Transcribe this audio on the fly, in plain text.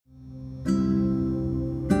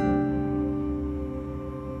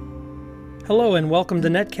Hello and welcome to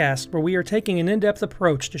Netcast, where we are taking an in-depth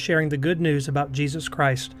approach to sharing the good news about Jesus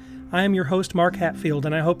Christ. I am your host, Mark Hatfield,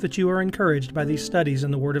 and I hope that you are encouraged by these studies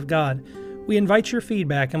in the Word of God. We invite your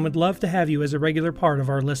feedback and would love to have you as a regular part of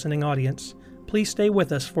our listening audience. Please stay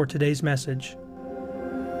with us for today's message.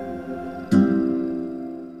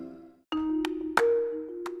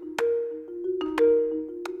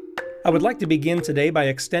 I would like to begin today by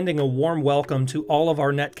extending a warm welcome to all of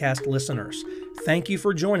our Netcast listeners. Thank you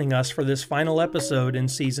for joining us for this final episode in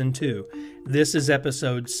Season 2. This is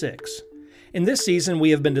Episode 6. In this season, we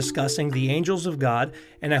have been discussing the angels of God,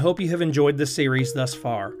 and I hope you have enjoyed the series thus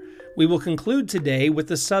far. We will conclude today with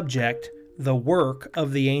the subject, the work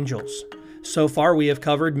of the angels. So far, we have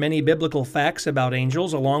covered many biblical facts about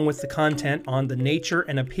angels, along with the content on the nature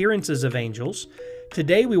and appearances of angels.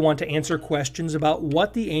 Today, we want to answer questions about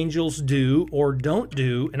what the angels do or don't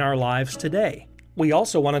do in our lives today. We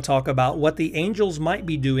also want to talk about what the angels might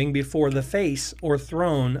be doing before the face or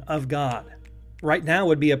throne of God. Right now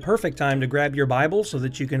would be a perfect time to grab your Bible so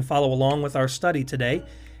that you can follow along with our study today.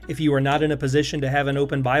 If you are not in a position to have an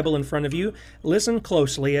open Bible in front of you, listen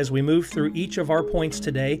closely as we move through each of our points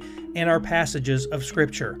today and our passages of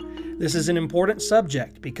Scripture. This is an important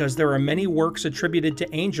subject because there are many works attributed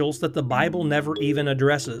to angels that the Bible never even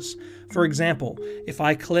addresses. For example, if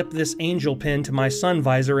I clip this angel pin to my sun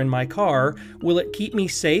visor in my car, will it keep me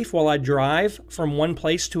safe while I drive from one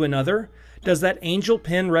place to another? Does that angel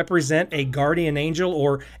pin represent a guardian angel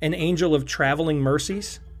or an angel of traveling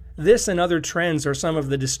mercies? This and other trends are some of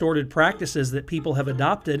the distorted practices that people have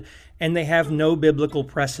adopted, and they have no biblical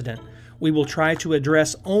precedent. We will try to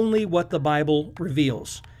address only what the Bible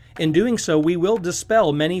reveals. In doing so, we will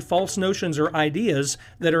dispel many false notions or ideas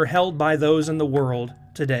that are held by those in the world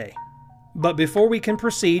today. But before we can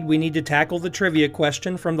proceed, we need to tackle the trivia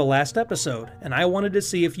question from the last episode, and I wanted to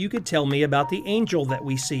see if you could tell me about the angel that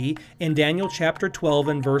we see in Daniel chapter 12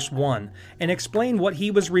 and verse 1, and explain what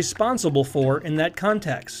he was responsible for in that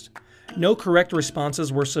context. No correct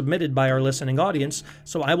responses were submitted by our listening audience,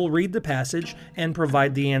 so I will read the passage and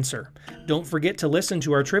provide the answer. Don't forget to listen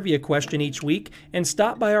to our trivia question each week and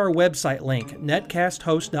stop by our website link,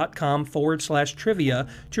 netcasthost.com/trivia,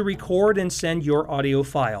 to record and send your audio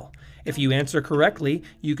file. If you answer correctly,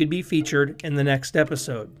 you could be featured in the next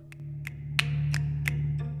episode.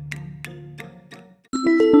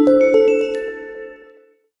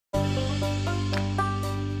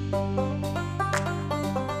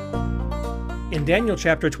 In Daniel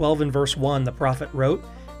chapter 12 and verse 1, the prophet wrote,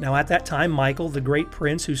 "Now at that time Michael, the great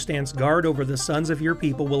prince who stands guard over the sons of your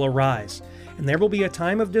people, will arise, and there will be a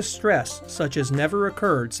time of distress such as never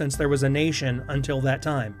occurred since there was a nation until that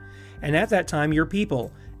time. And at that time your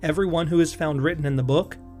people, everyone who is found written in the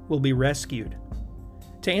book, will be rescued."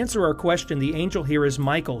 To answer our question, the angel here is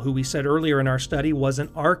Michael, who we said earlier in our study was an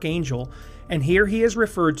archangel, and here he is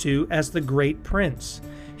referred to as the great prince.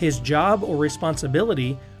 His job or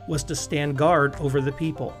responsibility was to stand guard over the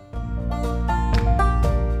people.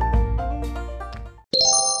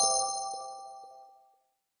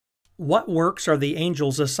 What works are the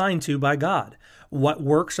angels assigned to by God? What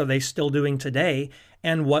works are they still doing today?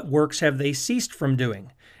 And what works have they ceased from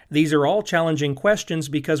doing? These are all challenging questions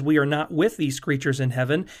because we are not with these creatures in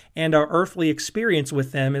heaven, and our earthly experience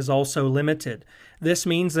with them is also limited. This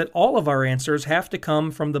means that all of our answers have to come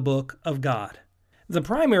from the book of God. The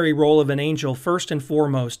primary role of an angel, first and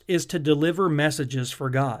foremost, is to deliver messages for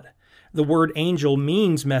God. The word angel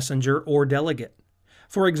means messenger or delegate.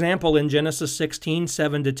 For example, in Genesis 16,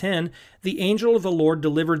 7-10, the angel of the Lord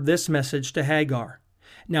delivered this message to Hagar.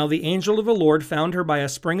 "Now the angel of the Lord found her by a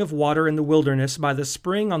spring of water in the wilderness, by the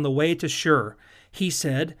spring on the way to Shur. He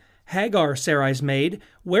said, 'Hagar, Sarai's maid,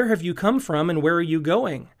 where have you come from and where are you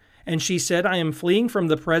going?' And she said, 'I am fleeing from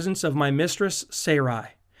the presence of my mistress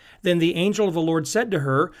Sarai.' Then the angel of the Lord said to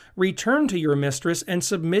her, 'Return to your mistress and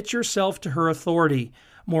submit yourself to her authority.'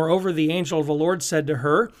 Moreover, the angel of the Lord said to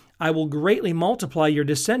her, 'I will greatly multiply your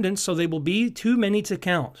descendants, so they will be too many to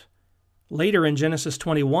count.'" Later in Genesis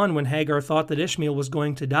 21, when Hagar thought that Ishmael was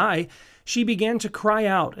going to die, she began to cry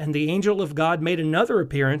out, and the angel of God made another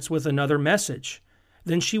appearance with another message.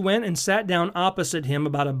 Then she went and sat down opposite him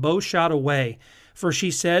about a bow shot away, for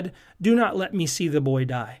she said, "Do not let me see the boy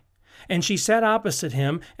die." And she sat opposite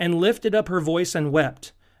him and lifted up her voice and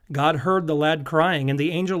wept. God heard the lad crying, and the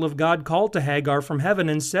angel of God called to Hagar from heaven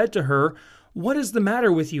and said to her, "What is the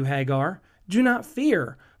matter with you, Hagar? Do not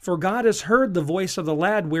fear, for God has heard the voice of the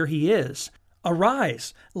lad where he is.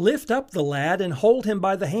 Arise, lift up the lad and hold him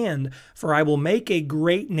by the hand, for I will make a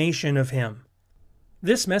great nation of him."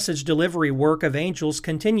 This message delivery work of angels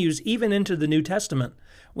continues even into the New Testament.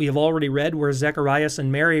 We have already read where Zacharias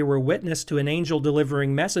and Mary were witness to an angel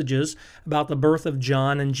delivering messages about the birth of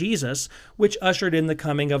John and Jesus, which ushered in the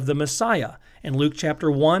coming of the Messiah, in Luke chapter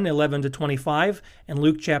 1, 11-25, and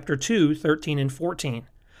Luke chapter 2, 13 and 14.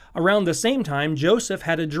 Around the same time, Joseph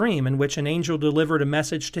had a dream in which an angel delivered a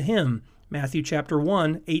message to him, Matthew chapter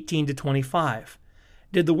 1, 18-25.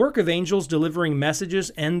 Did the work of angels delivering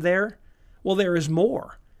messages end there? Well, there is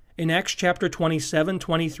more. In Acts chapter 27,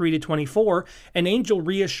 23-24, an angel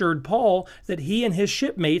reassured Paul that he and his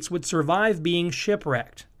shipmates would survive being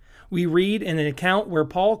shipwrecked. We read in an account where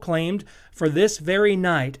Paul claimed, "For this very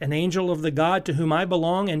night an angel of the God to whom I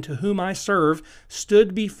belong and to whom I serve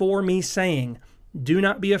stood before me, saying, 'Do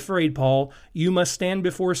not be afraid, Paul. You must stand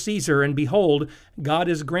before Caesar, and behold, God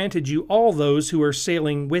has granted you all those who are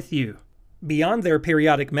sailing with you.'" Beyond their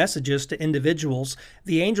periodic messages to individuals,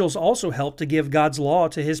 the angels also help to give God's law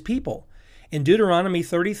to his people. In Deuteronomy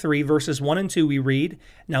 33, verses 1 and 2, we read,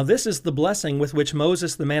 "Now this is the blessing with which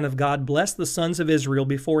Moses, the man of God, blessed the sons of Israel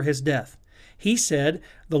before his death. He said,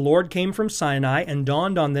 'The Lord came from Sinai and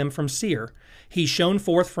dawned on them from Seir. He shone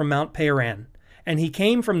forth from Mount Paran. And he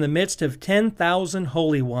came from the midst of 10,000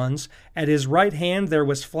 holy ones. At his right hand there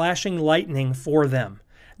was flashing lightning for them.'"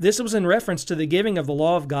 This was in reference to the giving of the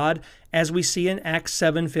law of God, as we see in Acts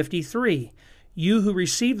 7:53. "You who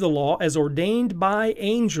received the law as ordained by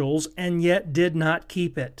angels and yet did not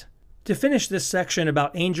keep it." To finish this section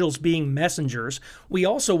about angels being messengers, we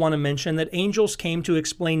also want to mention that angels came to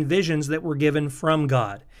explain visions that were given from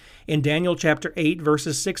God. In Daniel chapter 8,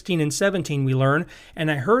 verses 16 and 17, we learn, "And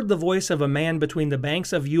I heard the voice of a man between the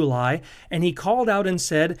banks of Ulai, and he called out and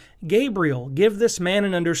said, 'Gabriel, give this man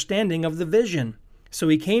an understanding of the vision.' So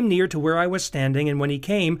he came near to where I was standing, and when he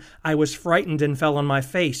came, I was frightened and fell on my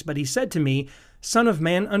face. But he said to me, 'Son of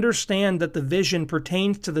man, understand that the vision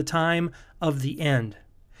pertains to the time of the end.'"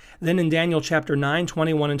 Then in Daniel chapter 9,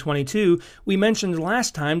 21 and 22, we mentioned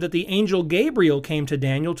last time that the angel Gabriel came to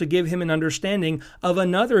Daniel to give him an understanding of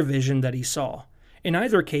another vision that he saw. In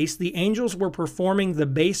either case, the angels were performing the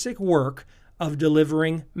basic work of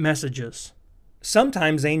delivering messages.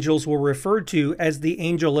 Sometimes angels were referred to as the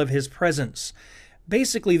angel of his presence.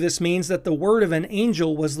 Basically, this means that the word of an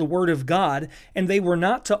angel was the word of God, and they were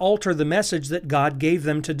not to alter the message that God gave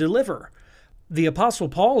them to deliver. The Apostle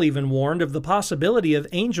Paul even warned of the possibility of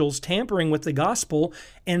angels tampering with the gospel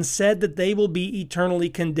and said that they will be eternally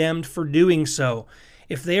condemned for doing so.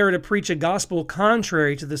 If they are to preach a gospel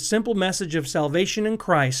contrary to the simple message of salvation in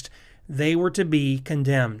Christ, they were to be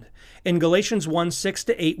condemned. In Galatians 1,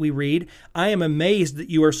 6-8 we read, "I am amazed that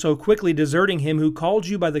you are so quickly deserting him who called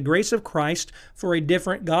you by the grace of Christ for a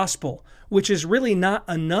different gospel, which is really not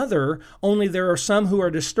another, only there are some who are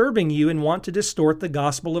disturbing you and want to distort the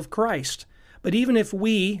gospel of Christ. But even if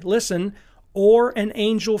we, listen, or an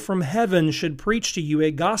angel from heaven should preach to you a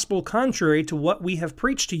gospel contrary to what we have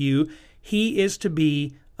preached to you, he is to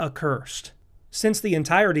be accursed." Since the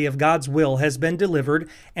entirety of God's will has been delivered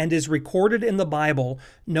and is recorded in the Bible,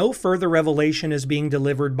 no further revelation is being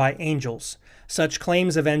delivered by angels. Such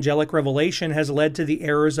claims of angelic revelation has led to the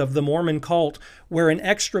errors of the Mormon cult, where an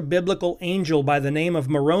extra-biblical angel by the name of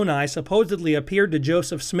Moroni supposedly appeared to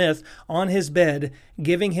Joseph Smith on his bed,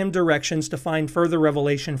 giving him directions to find further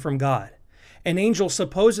revelation from God. An angel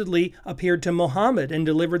supposedly appeared to Muhammad and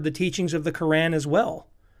delivered the teachings of the Quran as well.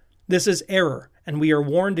 This is error, and we are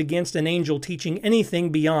warned against an angel teaching anything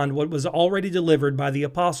beyond what was already delivered by the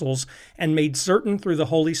apostles and made certain through the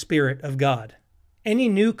Holy Spirit of God. Any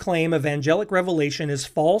new claim of angelic revelation is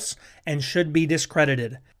false and should be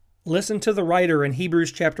discredited. Listen to the writer in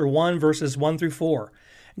Hebrews chapter 1, verses 1-4.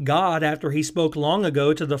 God, after he spoke long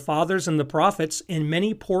ago to the fathers and the prophets in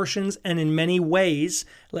many portions and in many ways,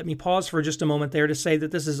 let me pause for just a moment there to say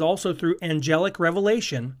that this is also through angelic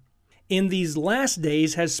revelation, in these last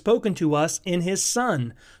days has spoken to us in his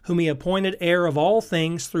Son, whom he appointed heir of all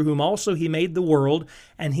things, through whom also he made the world,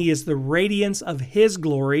 and he is the radiance of his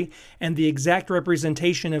glory, and the exact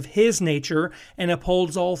representation of his nature, and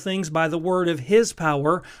upholds all things by the word of his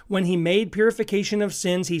power. When he made purification of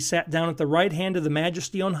sins, he sat down at the right hand of the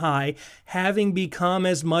Majesty on high, having become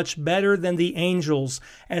as much better than the angels,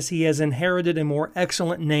 as he has inherited a more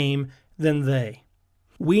excellent name than they.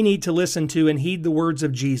 We need to listen to and heed the words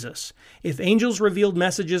of Jesus. If angels revealed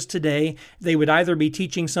messages today, they would either be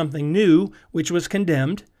teaching something new, which was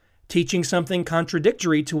condemned, teaching something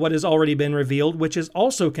contradictory to what has already been revealed, which is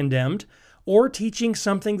also condemned, or teaching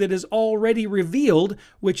something that is already revealed,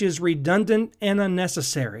 which is redundant and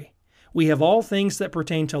unnecessary. We have all things that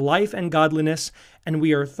pertain to life and godliness, and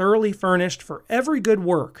we are thoroughly furnished for every good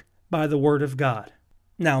work by the Word of God.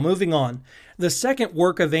 Now, moving on. The second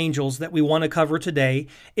work of angels that we want to cover today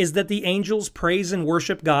is that the angels praise and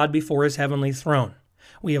worship God before His heavenly throne.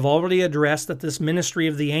 We have already addressed that this ministry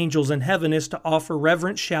of the angels in heaven is to offer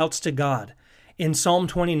reverent shouts to God. In Psalm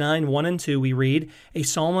 29, 1 and 2, we read, a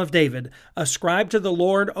psalm of David, "Ascribe to the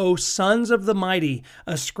Lord, O sons of the mighty,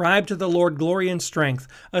 ascribe to the Lord glory and strength,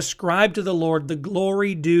 ascribe to the Lord the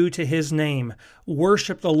glory due to His name,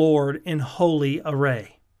 worship the Lord in holy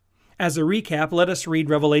array." As a recap, let us read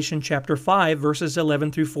Revelation chapter 5, verses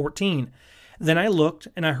 11 through 14. Then I looked,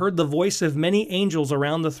 and I heard the voice of many angels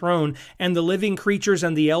around the throne, and the living creatures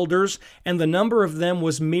and the elders, and the number of them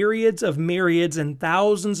was myriads of myriads and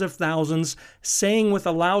thousands of thousands, saying with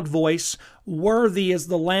a loud voice, "Worthy is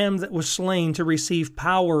the Lamb that was slain to receive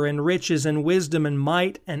power and riches and wisdom and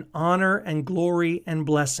might and honor and glory and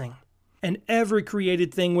blessing." And every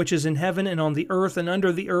created thing which is in heaven and on the earth and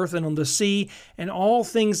under the earth and on the sea, and all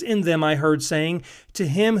things in them I heard saying, "To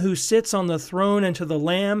Him who sits on the throne and to the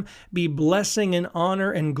Lamb be blessing and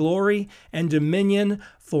honor and glory and dominion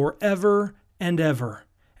forever and ever."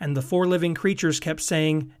 And the four living creatures kept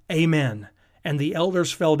saying, "Amen." And the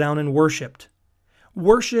elders fell down and worshipped.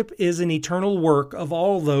 Worship is an eternal work of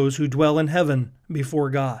all those who dwell in heaven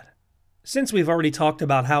before God. Since we've already talked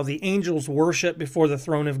about how the angels worship before the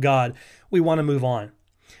throne of God, we want to move on.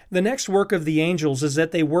 The next work of the angels is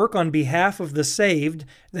that they work on behalf of the saved,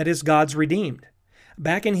 that is, God's redeemed.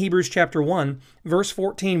 Back in Hebrews chapter 1, verse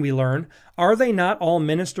 14, we learn, "Are they not all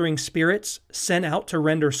ministering spirits sent out to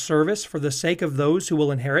render service for the sake of those who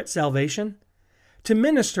will inherit salvation?" To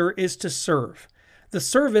minister is to serve. The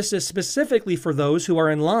service is specifically for those who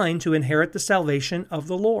are in line to inherit the salvation of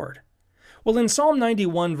the Lord. Well, in Psalm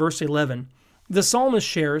 91, verse 11, the psalmist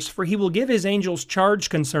shares, "For He will give His angels charge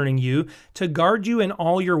concerning you, to guard you in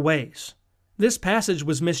all your ways." This passage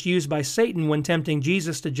was misused by Satan when tempting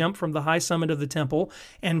Jesus to jump from the high summit of the temple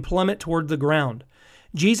and plummet toward the ground.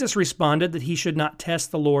 Jesus responded that he should not test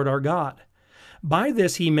the Lord our God. By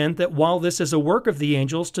this he meant that while this is a work of the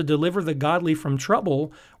angels to deliver the godly from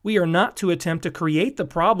trouble, we are not to attempt to create the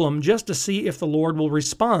problem just to see if the Lord will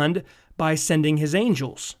respond by sending His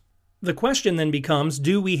angels. The question then becomes,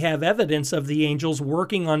 do we have evidence of the angels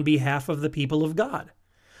working on behalf of the people of God?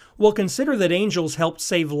 Well, consider that angels helped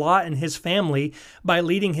save Lot and his family by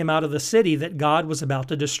leading him out of the city that God was about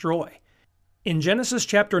to destroy. In Genesis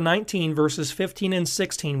chapter 19, verses 15 and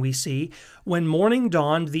 16, we see, "When morning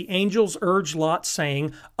dawned, the angels urged Lot,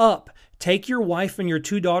 saying, 'Up, take your wife and your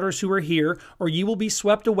 2 daughters who are here, or you will be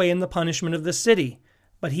swept away in the punishment of the city.'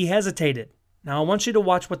 But he hesitated." Now I want you to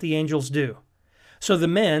watch what the angels do. "So the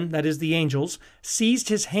men," that is the angels, "seized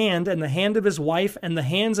his hand and the hand of his wife and the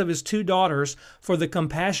hands of his 2 daughters, for the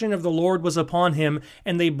compassion of the Lord was upon him,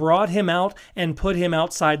 and they brought him out and put him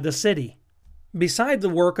outside the city." Beside the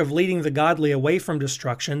work of leading the godly away from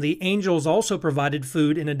destruction, the angels also provided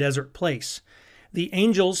food in a desert place. The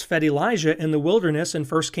angels fed Elijah in the wilderness in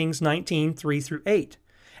 1 Kings 19, 3-8.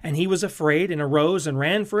 "And he was afraid, and arose and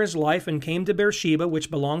ran for his life, and came to Beersheba,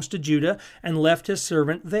 which belongs to Judah, and left his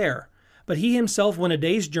servant there. But he himself went a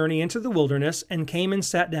day's journey into the wilderness, and came and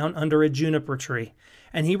sat down under a juniper tree.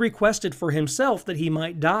 And he requested for himself that he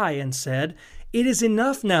might die, and said, 'It is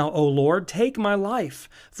enough now, O Lord, take my life,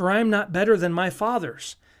 for I am not better than my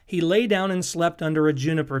fathers.' He lay down and slept under a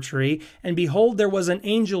juniper tree, and behold, there was an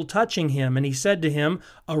angel touching him, and he said to him,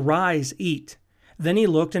 'Arise, eat.' Then he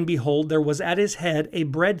looked, and behold, there was at his head a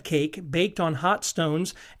bread cake baked on hot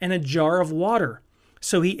stones, and a jar of water.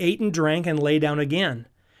 So he ate and drank, and lay down again.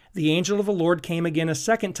 The angel of the Lord came again a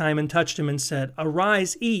second time and touched him and said,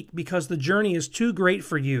 'Arise, eat, because the journey is too great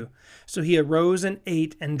for you.' So he arose and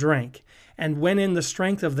ate and drank, and went in the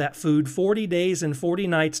strength of that food 40 days and 40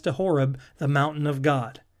 nights to Horeb, the mountain of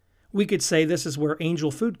God." We could say this is where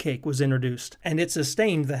angel food cake was introduced, and it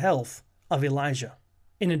sustained the health of Elijah.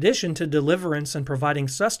 In addition to deliverance and providing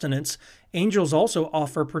sustenance, angels also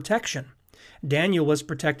offer protection. Daniel was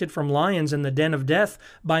protected from lions in the den of death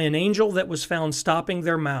by an angel that was found stopping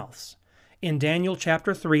their mouths. In Daniel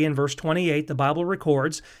chapter 3 and verse 28, the Bible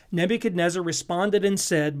records, "Nebuchadnezzar responded and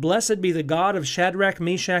said, 'Blessed be the God of Shadrach,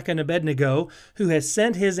 Meshach, and Abednego, who has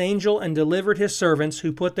sent his angel and delivered his servants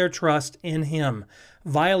who put their trust in him,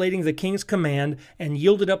 violating the king's command, and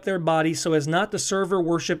yielded up their bodies so as not to serve or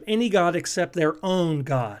worship any god except their own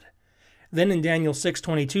God.'" Then in Daniel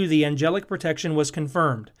 6:22, the angelic protection was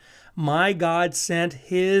confirmed. "My God sent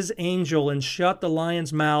his angel and shut the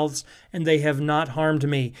lions' mouths, and they have not harmed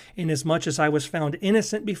me, inasmuch as I was found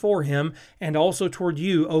innocent before him, and also toward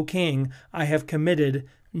you, O king, I have committed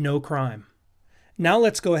no crime." Now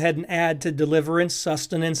let's go ahead and add to deliverance,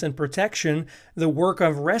 sustenance, and protection the work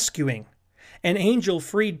of rescuing. An angel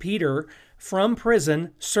freed Peter from prison,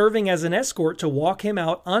 serving as an escort to walk him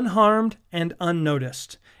out unharmed and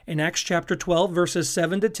unnoticed. In Acts chapter 12, verses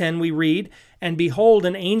 7 to 10, we read, "And behold,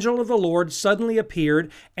 an angel of the Lord suddenly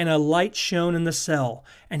appeared, and a light shone in the cell.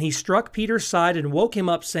 And he struck Peter's side and woke him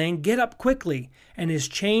up, saying, 'Get up quickly.' And his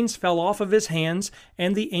chains fell off of his hands,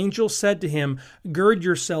 and the angel said to him, 'Gird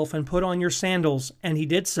yourself and put on your sandals.' And he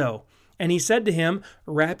did so. And he said to him,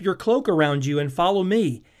 'Wrap your cloak around you and follow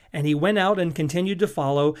me.' And he went out and continued to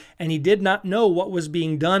follow, and he did not know what was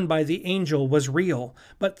being done by the angel was real,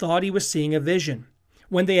 but thought he was seeing a vision.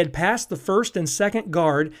 When they had passed the first and second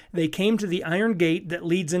guard, they came to the iron gate that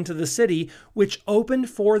leads into the city, which opened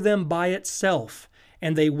for them by itself.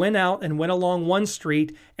 And they went out and went along one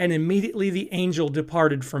street, and immediately the angel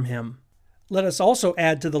departed from him." Let us also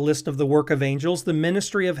add to the list of the work of angels the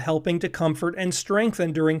ministry of helping to comfort and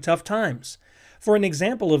strengthen during tough times. For an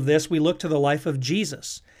example of this, we look to the life of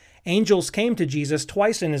Jesus. Angels came to Jesus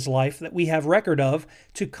twice in his life that we have record of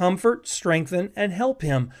to comfort, strengthen, and help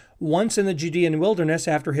him, once in the Judean wilderness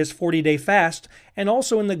after his 40-day fast, and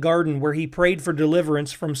also in the garden where he prayed for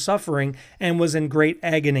deliverance from suffering and was in great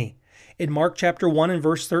agony. In Mark chapter 1 and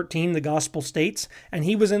verse 13, the gospel states, "And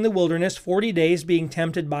he was in the wilderness 40 days being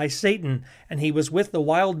tempted by Satan, and he was with the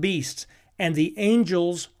wild beasts, and the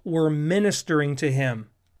angels were ministering to him."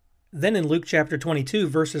 Then in Luke chapter 22,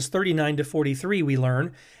 verses 39 to 43, we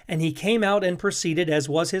learn, "And he came out and proceeded, as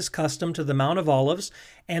was his custom, to the Mount of Olives,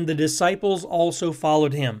 and the disciples also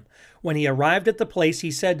followed him. When he arrived at the place,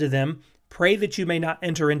 he said to them, 'Pray that you may not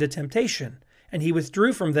enter into temptation.' And he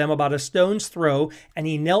withdrew from them about a stone's throw, and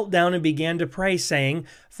he knelt down and began to pray, saying,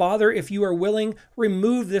 'Father, if you are willing,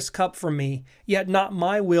 remove this cup from me. Yet not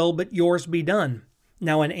my will, but yours be done.'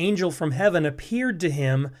 Now an angel from heaven appeared to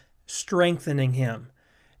him, strengthening him."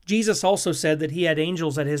 Jesus also said that he had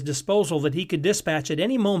angels at his disposal that he could dispatch at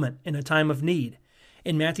any moment in a time of need.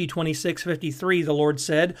 In Matthew 26:53, the Lord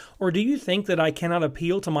said, "Or do you think that I cannot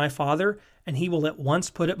appeal to my Father, and he will at once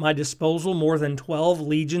put at my disposal more than 12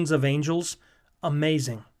 legions of angels?"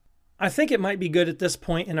 Amazing. I think it might be good at this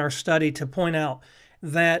point in our study to point out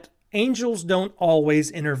that angels don't always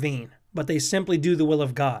intervene, but they simply do the will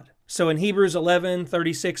of God. So in Hebrews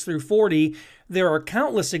 11:36 through 40, there are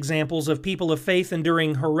countless examples of people of faith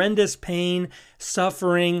enduring horrendous pain,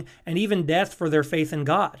 suffering, and even death for their faith in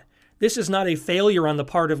God. This is not a failure on the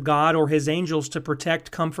part of God or his angels to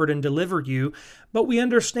protect, comfort, and deliver you, but we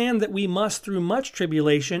understand that we must, through much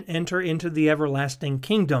tribulation, enter into the everlasting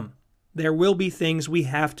kingdom. There will be things we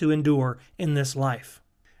have to endure in this life.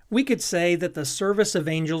 We could say that the service of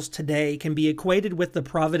angels today can be equated with the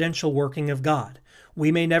providential working of God.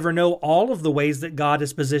 We may never know all of the ways that God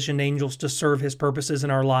has positioned angels to serve his purposes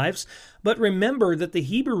in our lives, but remember that the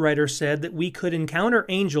Hebrew writer said that we could encounter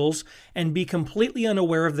angels and be completely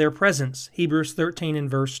unaware of their presence, Hebrews 13 and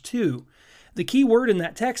verse 2. The key word in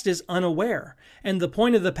that text is unaware, and the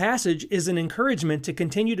point of the passage is an encouragement to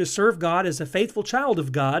continue to serve God as a faithful child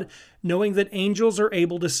of God, knowing that angels are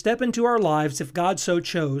able to step into our lives if God so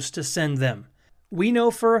chose to send them. We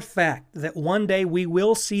know for a fact that one day we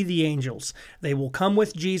will see the angels. They will come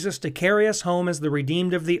with Jesus to carry us home as the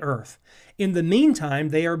redeemed of the earth. In the meantime,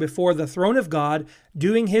 they are before the throne of God,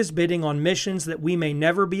 doing his bidding on missions that we may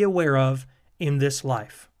never be aware of in this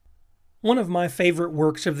life. One of my favorite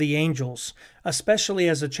works of the angels, especially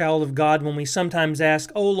as a child of God, when we sometimes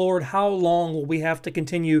ask, "Oh Lord, how long will we have to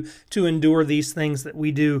continue to endure these things that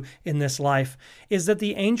we do in this life?" is that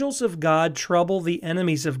the angels of God trouble the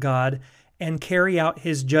enemies of God and carry out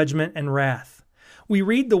his judgment and wrath. We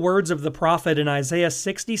read the words of the prophet in Isaiah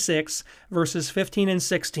 66, verses 15 and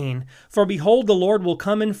 16, "For behold, the Lord will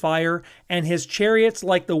come in fire, and his chariots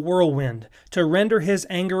like the whirlwind, to render his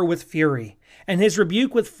anger with fury, and his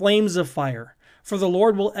rebuke with flames of fire. For the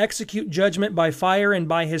Lord will execute judgment by fire and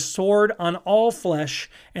by his sword on all flesh,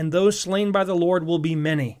 and those slain by the Lord will be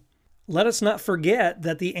many." Let us not forget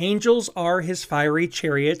that the angels are his fiery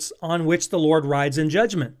chariots on which the Lord rides in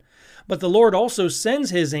judgment. But the Lord also sends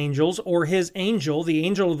his angels, or his angel, the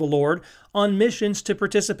angel of the Lord, on missions to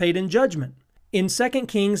participate in judgment. In 2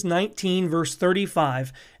 Kings 19, verse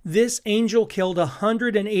 35, this angel killed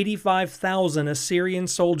 185,000 Assyrian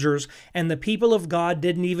soldiers, and the people of God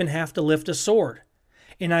didn't even have to lift a sword.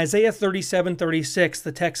 In Isaiah 37:36,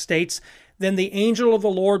 the text states, "Then the angel of the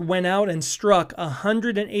Lord went out and struck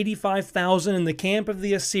 185,000 in the camp of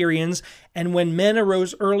the Assyrians, and when men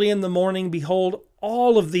arose early in the morning, behold,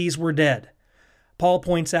 all of these were dead." Paul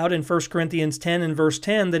points out in 1 Corinthians 10 and verse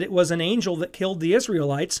 10 that it was an angel that killed the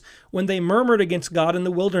Israelites when they murmured against God in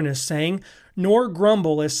the wilderness, saying, "Nor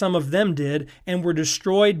grumble as some of them did, and were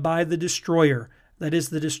destroyed by the destroyer," that is,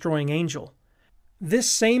 the destroying angel. This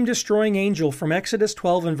same destroying angel from Exodus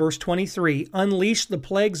 12 and verse 23 unleashed the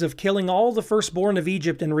plagues of killing all the firstborn of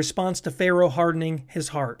Egypt in response to Pharaoh hardening his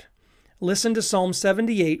heart. Listen to Psalm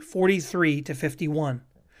 78, 43-51.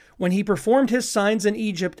 When he performed his signs in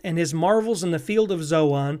Egypt and his marvels in the field of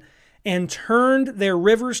Zoan, and turned their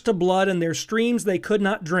rivers to blood and their streams they could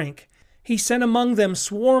not drink, he sent among them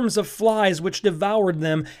swarms of flies which devoured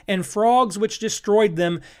them, and frogs which destroyed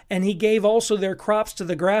them, and he gave also their crops to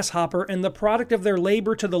the grasshopper, and the product of their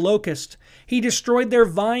labor to the locust. He destroyed their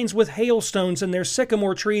vines with hailstones, and their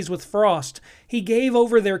sycamore trees with frost. He gave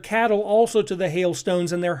over their cattle also to the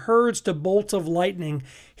hailstones, and their herds to bolts of lightning.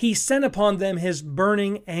 He sent upon them his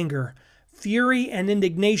burning anger, fury and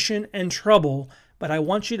indignation and trouble. But I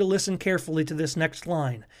want you to listen carefully to this next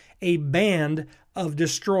line. A band of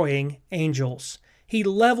destroying angels. He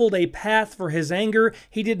leveled a path for his anger.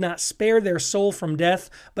 He did not spare their soul from death,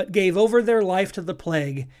 but gave over their life to the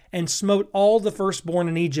plague, and smote all the firstborn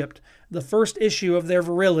in Egypt, the first issue of their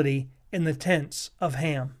virility, in the tents of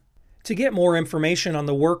Ham. To get more information on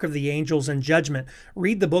the work of the angels and judgment,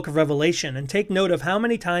 read the book of Revelation and take note of how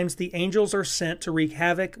many times the angels are sent to wreak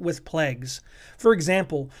havoc with plagues. For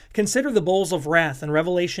example, consider the bowls of wrath in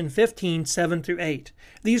Revelation 15, 7-8.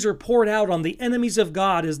 These are poured out on the enemies of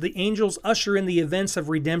God as the angels usher in the events of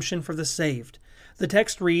redemption for the saved. The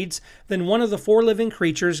text reads, Then one of the four living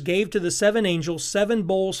creatures gave to the seven angels 7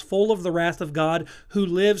 bowls full of the wrath of God, who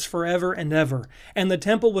lives forever and ever. And the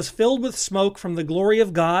temple was filled with smoke from the glory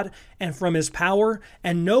of God and from his power,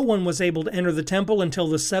 and no one was able to enter the temple until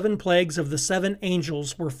the 7 plagues of the 7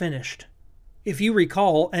 angels were finished. If you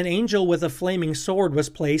recall, an angel with a flaming sword was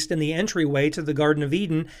placed in the entryway to the Garden of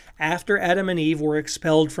Eden after Adam and Eve were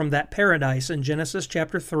expelled from that paradise in Genesis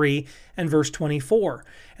chapter 3 and verse 24.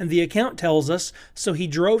 And the account tells us, So he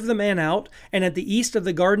drove the man out, and at the east of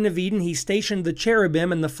the Garden of Eden he stationed the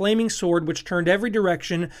cherubim and the flaming sword which turned every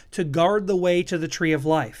direction to guard the way to the tree of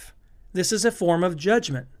life. This is a form of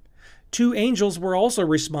judgment. 2 angels were also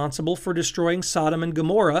responsible for destroying Sodom and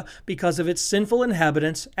Gomorrah because of its sinful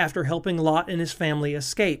inhabitants after helping Lot and his family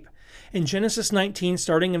escape. In Genesis 19,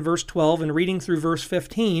 starting in verse 12 and reading through verse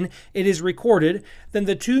 15, it is recorded, Then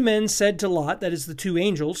the 2 men said to Lot, that is the 2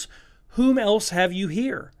 angels, Whom else have you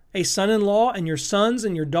here? A son-in-law and your sons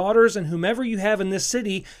and your daughters and whomever you have in this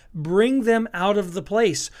city, bring them out of the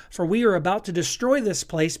place, for we are about to destroy this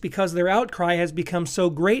place because their outcry has become so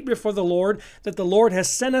great before the Lord that the Lord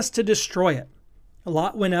has sent us to destroy it.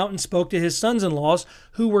 Lot went out and spoke to his sons-in-laws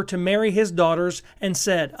who were to marry his daughters and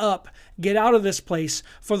said, Up, get out of this place,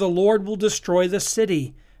 for the Lord will destroy the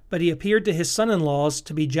city. But he appeared to his son-in-laws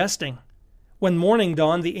to be jesting. When morning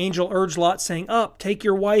dawned, the angel urged Lot, saying, Up, take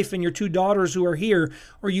your wife and your 2 daughters who are here,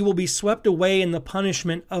 or you will be swept away in the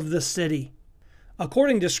punishment of the city.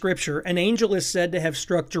 According to Scripture, an angel is said to have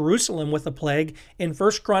struck Jerusalem with a plague in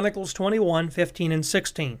 1 Chronicles 21, 15 and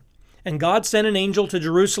 16. And God sent an angel to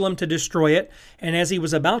Jerusalem to destroy it, and as he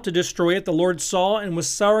was about to destroy it, the Lord saw and was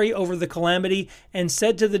sorry over the calamity, and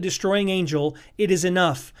said to the destroying angel, It is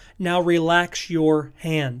enough, now relax your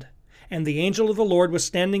hand. And the angel of the Lord was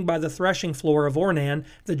standing by the threshing floor of Ornan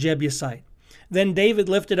the Jebusite. Then David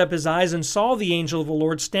lifted up his eyes and saw the angel of the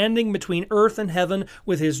Lord standing between earth and heaven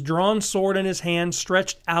with his drawn sword in his hand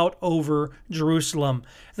stretched out over Jerusalem.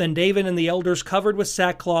 Then David and the elders, covered with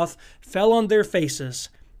sackcloth, fell on their faces.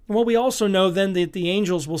 Well, we also know then that the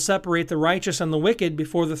angels will separate the righteous and the wicked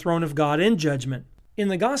before the throne of God in judgment. In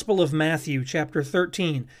the Gospel of Matthew, chapter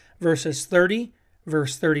 13, verses 30,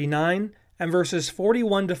 verse 39, and verses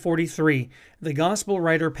 41 to 43, the Gospel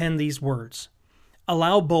writer penned these words,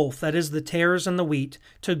 Allow both, that is the tares and the wheat,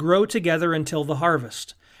 to grow together until the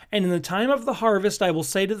harvest. And in the time of the harvest I will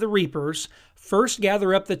say to the reapers, First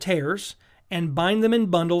gather up the tares, and bind them in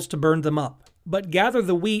bundles to burn them up. But gather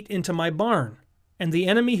the wheat into my barn. And the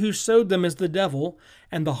enemy who sowed them is the devil,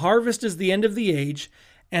 and the harvest is the end of the age,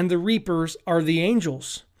 and the reapers are the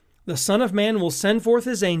angels. The Son of Man will send forth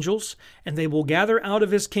his angels, and they will gather out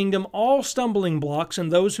of his kingdom all stumbling blocks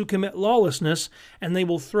and those who commit lawlessness, and they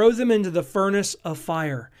will throw them into the furnace of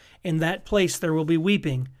fire. In that place there will be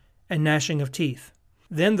weeping and gnashing of teeth.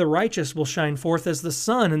 Then the righteous will shine forth as the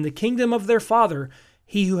sun in the kingdom of their Father.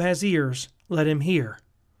 He who has ears, let him hear.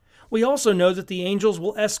 We also know that the angels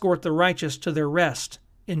will escort the righteous to their rest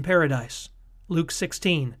in paradise. Luke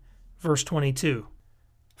 16, verse 22.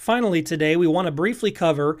 Finally, today we want to briefly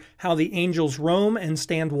cover how the angels roam and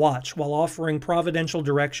stand watch while offering providential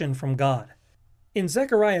direction from God. In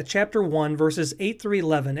Zechariah chapter 1, verses 8 through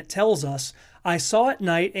 11, it tells us, I saw at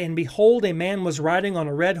night, and behold, a man was riding on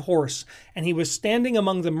a red horse, and he was standing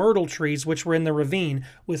among the myrtle trees which were in the ravine,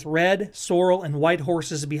 with red, sorrel, and white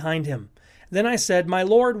horses behind him. Then I said, My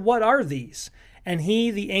Lord, what are these? And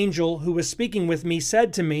he, the angel who was speaking with me,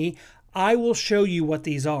 said to me, I will show you what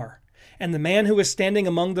these are. And the man who was standing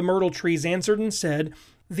among the myrtle trees answered and said,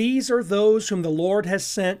 These are those whom the Lord has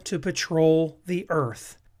sent to patrol the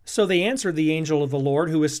earth. So they answered the angel of the Lord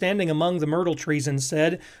who was standing among the myrtle trees and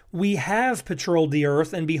said, We have patrolled the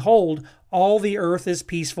earth, and behold, all the earth is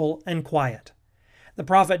peaceful and quiet. The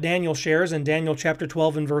prophet Daniel shares in Daniel chapter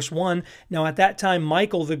 12 and verse 1, Now at that time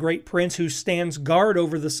Michael, the great prince who stands guard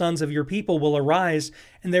over the sons of your people, will arise,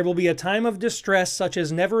 and there will be a time of distress such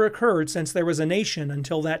as never occurred since there was a nation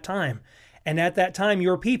until that time. And at that time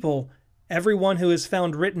your people, everyone who is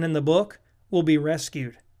found written in the book, will be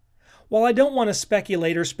rescued. While I don't want to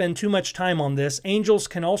speculate or spend too much time on this, angels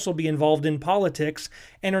can also be involved in politics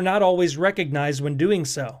and are not always recognized when doing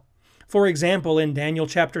so. For example, in Daniel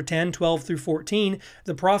chapter 10, 12 through 14,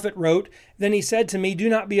 the prophet wrote, Then he said to me, Do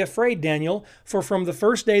not be afraid, Daniel, for from the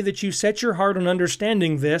first day that you set your heart on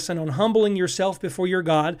understanding this and on humbling yourself before your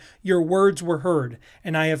God, your words were heard,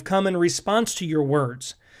 and I have come in response to your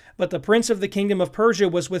words. But the prince of the kingdom of Persia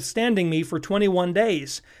was withstanding me for 21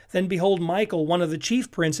 days. Then behold, Michael, one of the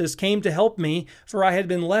chief princes, came to help me, for I had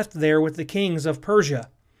been left there with the kings of Persia.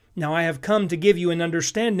 Now I have come to give you an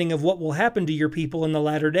understanding of what will happen to your people in the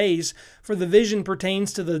latter days, for the vision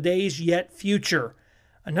pertains to the days yet future.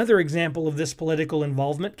 Another example of this political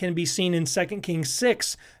involvement can be seen in 2 Kings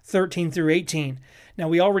 6, 13 through 18. Now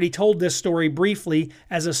we already told this story briefly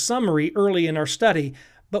as a summary early in our study,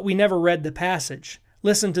 but we never read the passage.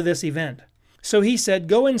 Listen to this event. So he said,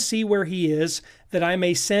 Go and see where he is, that I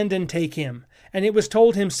may send and take him. And it was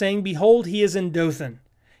told him, saying, Behold, he is in Dothan.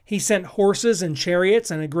 He sent horses and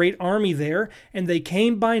chariots and a great army there, and they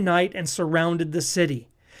came by night and surrounded the city.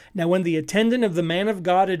 Now when the attendant of the man of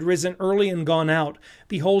God had risen early and gone out,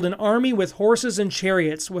 behold, an army with horses and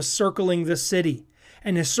chariots was circling the city.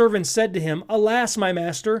 And his servants said to him, Alas, my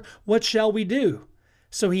master, what shall we do?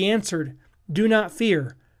 So he answered, Do not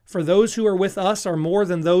fear, for those who are with us are more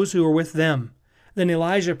than those who are with them. Then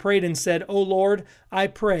Elijah prayed and said, O Lord, I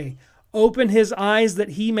pray, open his eyes that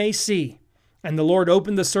he may see. And the Lord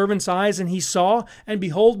opened the servant's eyes, and he saw, and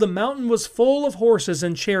behold, the mountain was full of horses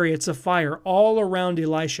and chariots of fire all around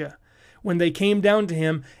Elisha. When they came down to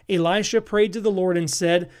him, Elisha prayed to the Lord and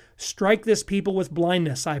said, Strike this people with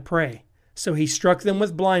blindness, I pray. So he struck them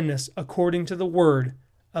with blindness, according to the word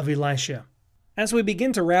of Elisha. As we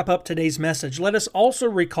begin to wrap up today's message, let us also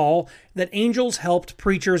recall that angels helped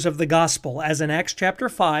preachers of the gospel, as in Acts chapter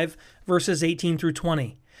 5, verses 18 through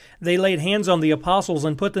 20. They laid hands on the apostles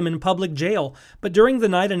and put them in public jail. But during the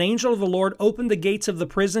night, an angel of the Lord opened the gates of the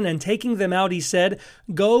prison, and taking them out, he said,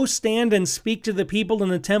 Go stand and speak to the people in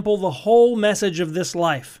the temple the whole message of this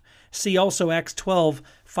life. See also Acts 12,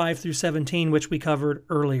 5 through 17, which we covered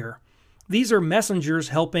earlier. These are messengers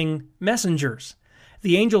helping messengers.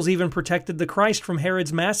 The angels even protected the Christ from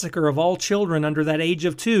Herod's massacre of all children under that age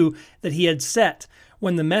of 2 that he had set,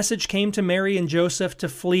 when the message came to Mary and Joseph to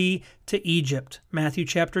flee to Egypt, Matthew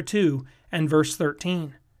chapter 2 and verse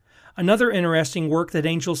 13. Another interesting work that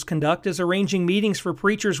angels conduct is arranging meetings for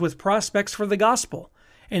preachers with prospects for the gospel.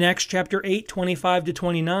 In Acts chapter 8, 25 to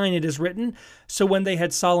 29, it is written, So when they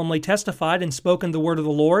had solemnly testified and spoken the word of the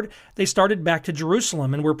Lord, they started back to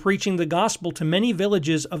Jerusalem and were preaching the gospel to many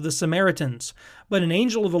villages of the Samaritans. But an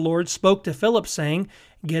angel of the Lord spoke to Philip, saying,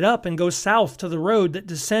 Get up and go south to the road that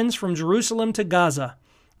descends from Jerusalem to Gaza.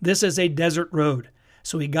 This is a desert road.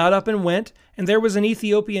 So he got up and went, and there was an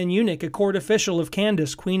Ethiopian eunuch, a court official of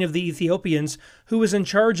Candace, queen of the Ethiopians, who was in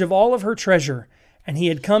charge of all of her treasure, and he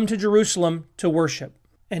had come to Jerusalem to worship.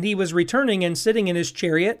 And he was returning and sitting in his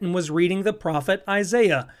chariot and was reading the prophet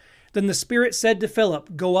Isaiah. Then the Spirit said to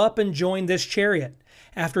Philip, Go up and join this chariot.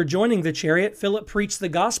 After joining the chariot, Philip preached the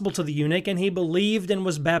gospel to the eunuch, and he believed and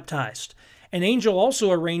was baptized. An angel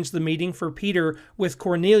also arranged the meeting for Peter with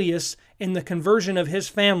Cornelius in the conversion of his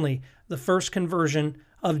family, the first conversion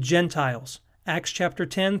of Gentiles. Acts chapter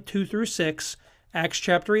 10, 2 through 6, Acts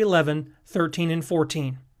chapter 11, 13 and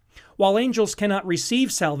 14. While angels cannot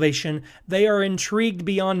receive salvation, they are intrigued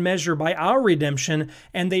beyond measure by our redemption,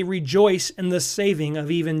 and they rejoice in the saving of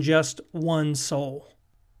even just one soul.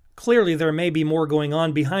 Clearly, there may be more going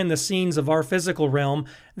on behind the scenes of our physical realm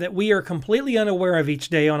that we are completely unaware of each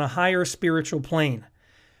day on a higher spiritual plane.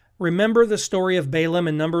 Remember the story of Balaam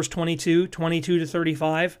in Numbers 22, 22 to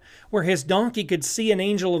 35, where his donkey could see an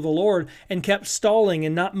angel of the Lord and kept stalling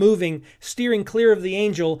and not moving, steering clear of the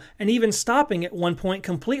angel, and even stopping at one point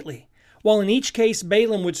completely. While in each case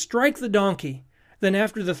Balaam would strike the donkey. Then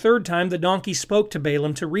after the third time the donkey spoke to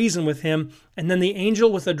Balaam to reason with him, and then the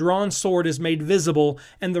angel with a drawn sword is made visible,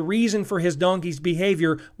 and the reason for his donkey's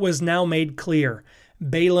behavior was now made clear.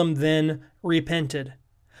 Balaam then repented.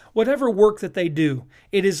 Whatever work that they do,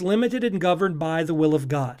 it is limited and governed by the will of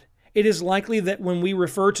God. It is likely that when we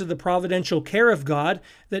refer to the providential care of God,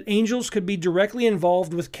 that angels could be directly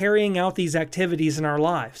involved with carrying out these activities in our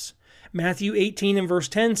lives. Matthew 18 and verse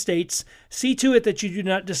 10 states, "See to it that you do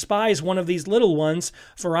not despise one of these little ones,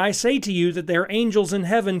 for I say to you that their angels in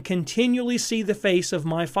heaven continually see the face of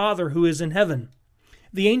my Father who is in heaven."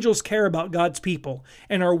 The angels care about God's people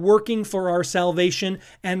and are working for our salvation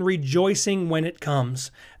and rejoicing when it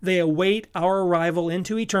comes. They await our arrival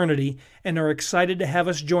into eternity and are excited to have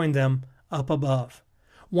us join them up above.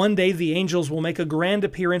 One day the angels will make a grand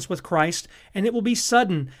appearance with Christ, and it will be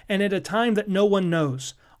sudden and at a time that no one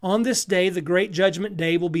knows. On this day, the great judgment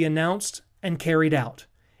day will be announced and carried out.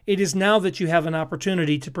 It is now that you have an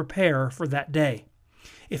opportunity to prepare for that day.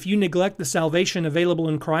 If you neglect the salvation available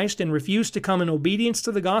in Christ and refuse to come in obedience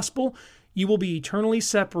to the gospel, you will be eternally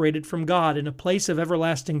separated from God in a place of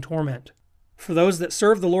everlasting torment. For those that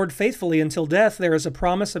serve the Lord faithfully until death, there is a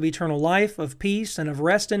promise of eternal life, of peace, and of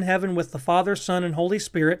rest in heaven with the Father, Son, and Holy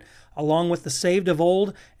Spirit, along with the saved of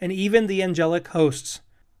old and even the angelic hosts.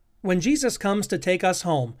 When Jesus comes to take us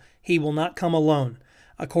home, he will not come alone.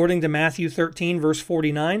 According to Matthew 13, verse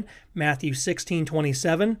 49, Matthew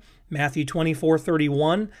 16:27, Matthew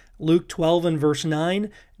 24:31, Luke 12 and verse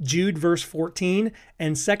 9, Jude verse 14,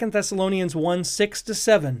 and 2 Thessalonians 1,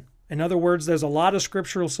 6-7. In other words, there's a lot of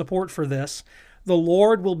scriptural support for this. The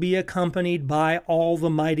Lord will be accompanied by all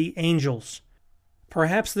the mighty angels.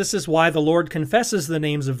 Perhaps this is why the Lord confesses the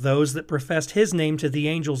names of those that professed his name to the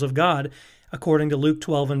angels of God, according to Luke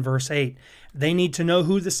 12 and verse 8. They need to know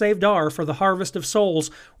who the saved are for the harvest of souls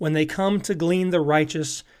when they come to glean the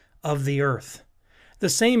righteous of the earth. The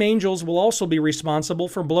same angels will also be responsible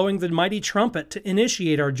for blowing the mighty trumpet to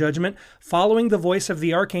initiate our judgment, following the voice of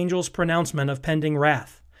the archangel's pronouncement of pending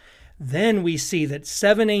wrath. Then we see that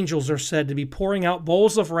 7 angels are said to be pouring out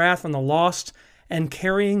bowls of wrath on the lost and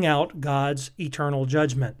carrying out God's eternal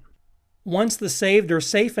judgment. Once the saved are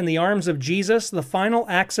safe in the arms of Jesus, the final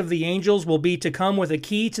acts of the angels will be to come with a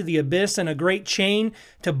key to the abyss and a great chain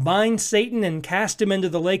to bind Satan and cast him into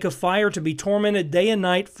the lake of fire to be tormented day and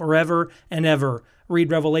night forever and ever.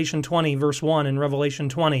 Read Revelation 20, verse 1 and Revelation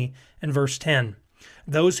 20 and verse 10.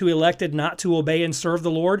 Those who elected not to obey and serve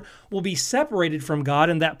the Lord will be separated from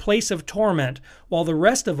God in that place of torment, while the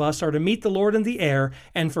rest of us are to meet the Lord in the air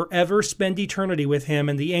and forever spend eternity with him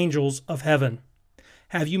and the angels of heaven.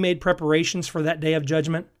 Have you made preparations for that day of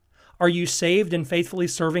judgment? Are you saved and faithfully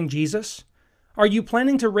serving Jesus? Are you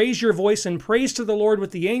planning to raise your voice in praise to the Lord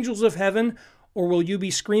with the angels of heaven, or will you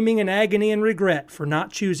be screaming in agony and regret for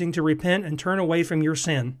not choosing to repent and turn away from your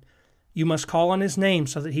sin? You must call on his name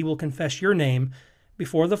so that he will confess your name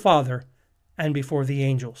before the Father and before the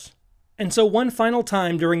angels. And so one final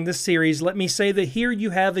time during this series, let me say that here you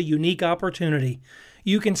have a unique opportunity.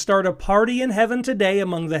 You can start a party in heaven today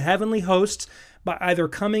among the heavenly hosts by either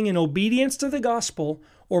coming in obedience to the gospel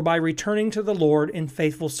or by returning to the Lord in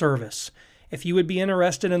faithful service. If you would be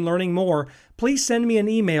interested in learning more, please send me an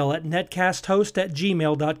email at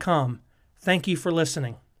netcasthost@gmail.com. Thank you for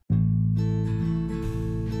listening.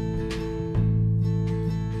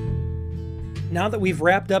 Now that we've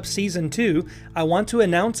wrapped up Season 2, I want to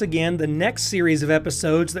announce again the next series of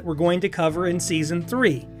episodes that we're going to cover in Season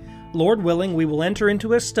 3. Lord willing, we will enter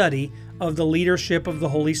into a study of the leadership of the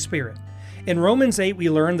Holy Spirit. In Romans 8, we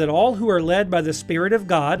learn that all who are led by the Spirit of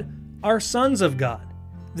God are sons of God.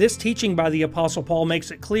 This teaching by the Apostle Paul makes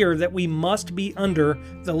it clear that we must be under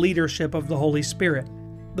the leadership of the Holy Spirit.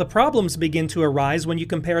 The problems begin to arise when you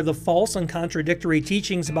compare the false and contradictory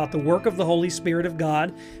teachings about the work of the Holy Spirit of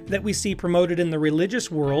God that we see promoted in the religious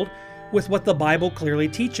world with what the Bible clearly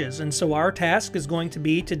teaches. And so our task is going to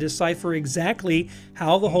be to decipher exactly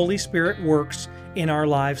how the Holy Spirit works in our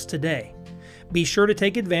lives today. Be sure to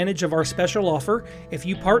take advantage of our special offer. If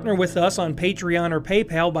you partner with us on Patreon or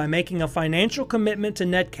PayPal by making a financial commitment to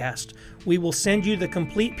Netcast, we will send you the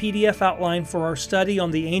complete PDF outline for our study on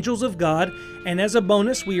the angels of God, and as a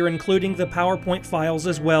bonus, we are including the PowerPoint files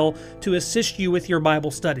as well to assist you with your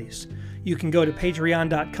Bible studies. You can go to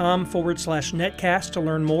patreon.com/netcast to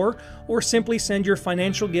learn more, or simply send your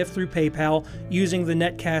financial gift through PayPal using the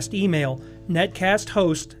Netcast email,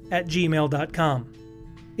 netcasthost@gmail.com.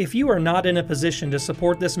 If you are not in a position to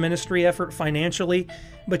support this ministry effort financially,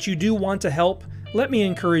 but you do want to help, let me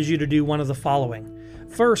encourage you to do one of the following.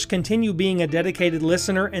 First, continue being a dedicated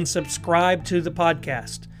listener and subscribe to the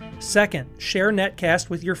podcast. Second, share Netcast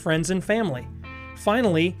with your friends and family.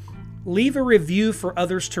 Finally, leave a review for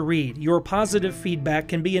others to read. Your positive feedback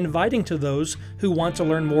can be inviting to those who want to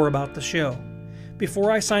learn more about the show.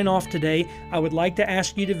 Before I sign off today, I would like to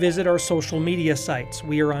ask you to visit our social media sites.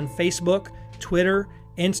 We are on Facebook, Twitter,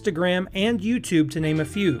 Instagram, and YouTube, to name a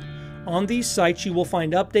few. On these sites, you will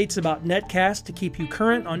find updates about Netcast to keep you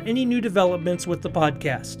current on any new developments with the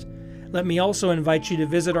podcast. Let me also invite you to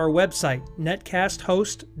visit our website,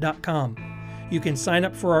 netcasthost.com. You can sign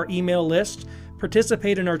up for our email list,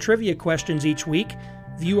 participate in our trivia questions each week,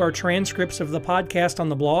 view our transcripts of the podcast on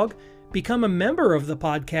the blog, become a member of the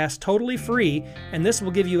podcast totally free, and this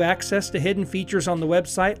will give you access to hidden features on the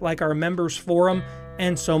website like our members forum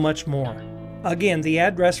and so much more. Again, the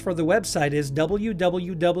address for the website is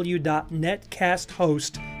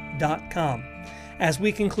www.netcasthost.com. As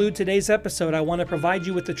we conclude today's episode, I want to provide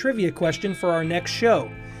you with the trivia question for our next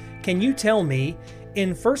show. Can you tell me,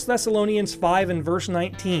 in 1 Thessalonians 5 and verse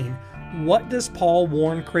 19, what does Paul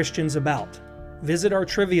warn Christians about? Visit our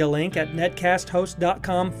trivia link at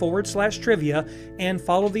netcasthost.com/trivia and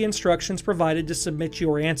follow the instructions provided to submit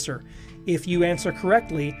your answer. If you answer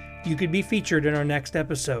correctly, you could be featured in our next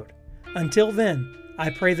episode. Until then, I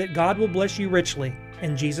pray that God will bless you richly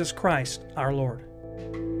in Jesus Christ our Lord.